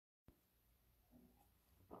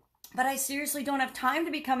but I seriously don't have time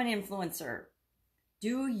to become an influencer.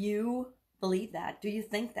 Do you believe that? Do you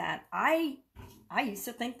think that? I used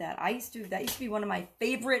to think that. That used to be one of my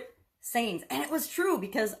favorite sayings. And it was true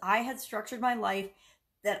because I had structured my life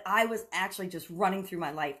that I was actually just running through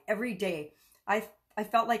my life every day. I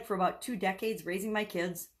felt like for about 2 decades raising my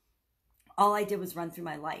kids, all I did was run through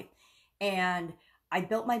my life. And I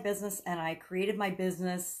built my business and I created my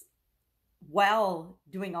business while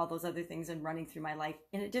doing all those other things and running through my life,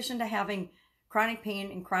 in addition to having chronic pain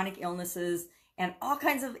and chronic illnesses and all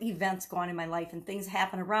kinds of events go on in my life and things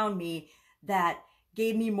happen around me that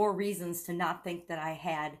gave me more reasons to not think that I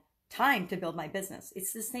had time to build my business.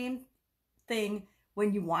 It's the same thing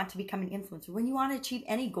when you want to become an influencer, when you want to achieve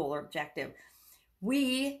any goal or objective.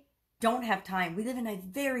 We don't have time. We live in a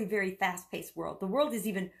very, very fast-paced world. The world is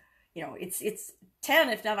even, it's 10,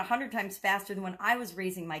 if not 100 times faster than when I was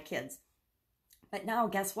raising my kids. But now,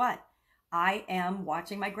 guess what? I am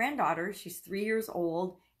watching my granddaughter. She's 3 years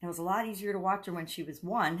old. And it was a lot easier to watch her when she was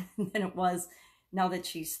 1 than it was now that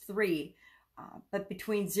she's 3. But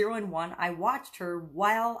between 0 and 1, I watched her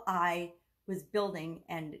while I was building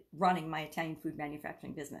and running my Italian food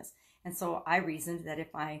manufacturing business. And so I reasoned that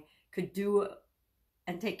if I could do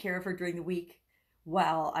and take care of her during the week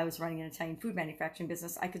while I was running an Italian food manufacturing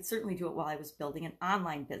business, I could certainly do it while I was building an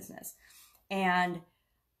online business. And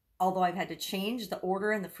although I've had to change the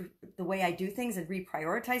order and the way I do things and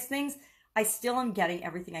reprioritize things, I still am getting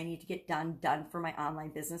everything I need to get done for my online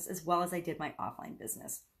business as well as I did my offline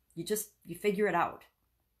business. You figure it out.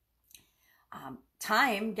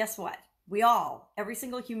 Time, guess what? Every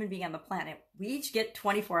single human being on the planet, we each get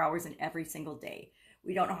 24 hours in every single day.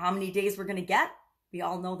 We don't know how many days we're going to get. We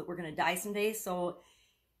all know that we're going to die someday. So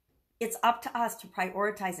it's up to us to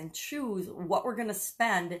prioritize and choose what we're going to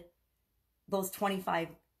spend those 24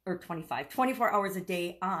 hours a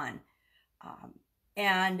day on.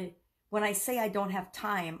 And when I say I don't have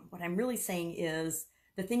time, what I'm really saying is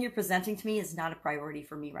the thing you're presenting to me is not a priority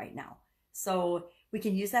for me right now. So we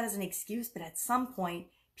can use that as an excuse, but at some point,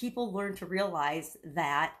 people learn to realize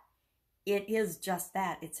that it is just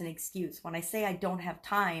that. It's an excuse. When I say I don't have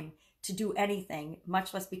time to do anything,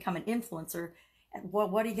 much less become an influencer, well,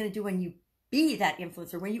 what are you going to do when you be that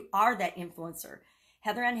influencer, when you are that influencer?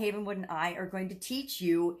 Heather Ann Havenwood and I are going to teach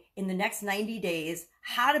you in the next 90 days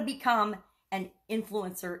how to become an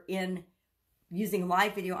influencer in using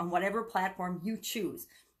live video on whatever platform you choose.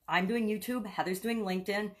 I'm doing YouTube. Heather's doing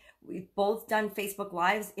LinkedIn. We've both done Facebook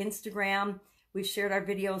Lives, Instagram. We've shared our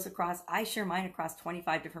videos I share mine across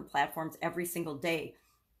 25 different platforms every single day.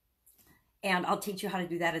 And I'll teach you how to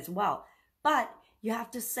do that as well. But you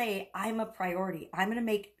have to say, I'm a priority. I'm going to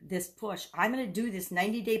make this push. I'm going to do this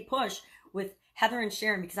 90-day push with Heather and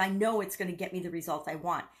Sharon because I know it's going to get me the results I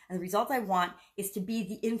want. And the result I want is to be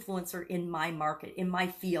the influencer in my market, in my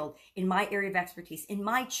field, in my area of expertise, in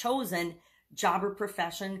my chosen job or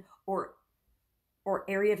profession or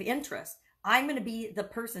area of interest. I'm going to be the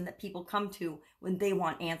person that people come to when they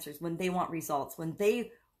want answers, when they want results, when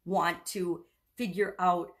they want to figure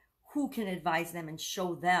out who can advise them and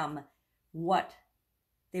show them what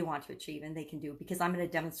they want to achieve and they can do, because I'm going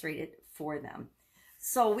to demonstrate it for them.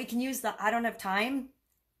 So we can use the I don't have time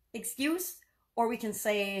excuse, or we can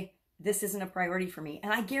say this isn't a priority for me.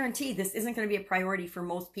 And I guarantee this isn't going to be a priority for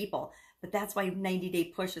most people, but that's why 90-day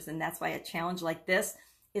pushes, and that's why a challenge like this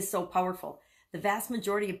is so powerful. The vast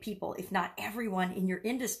majority of people, if not everyone in your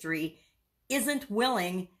industry, isn't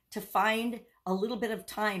willing to find a little bit of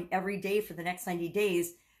time every day for the next 90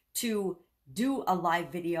 days to do a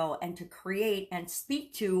live video and to create and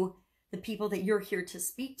speak to the people that you're here to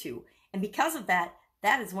speak to. And because of that,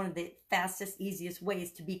 that is one of the fastest, easiest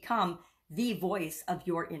ways to become the voice of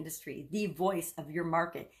your industry, the voice of your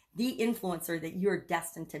market, the influencer that you're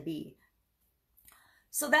destined to be.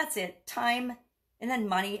 So that's it. Time and then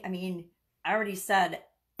money. I mean, I already said,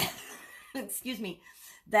 excuse me,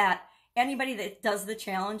 that anybody that does the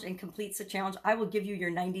challenge and completes the challenge, I will give you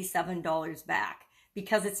your $97 back,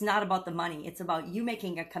 because it's not about the money. It's about you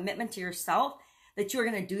making a commitment to yourself that you're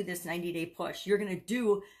going to do this 90-day push. You're going to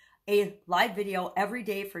do a live video every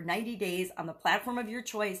day for 90 days on the platform of your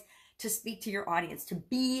choice to speak to your audience, to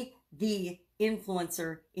be the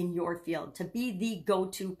influencer in your field, to be the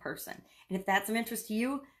go-to person. And if that's of interest to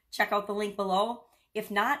you, check out the link below. If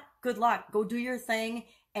not, good luck. Go do your thing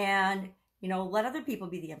and, let other people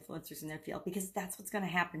be the influencers in their field, because that's what's going to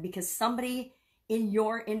happen, because somebody in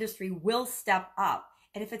your industry will step up.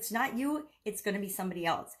 And if it's not you, it's going to be somebody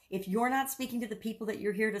else. If you're not speaking to the people that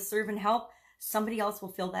you're here to serve and help, somebody else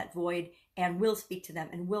will fill that void and will speak to them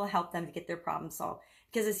and will help them to get their problem solved.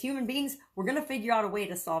 Because as human beings, we're going to figure out a way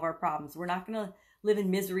to solve our problems. We're not going to live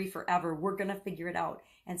in misery forever. We're going to figure it out.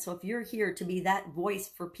 And so if you're here to be that voice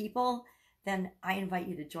for people, then I invite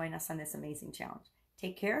you to join us on this amazing challenge.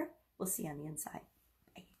 Take care. We'll see you on the inside.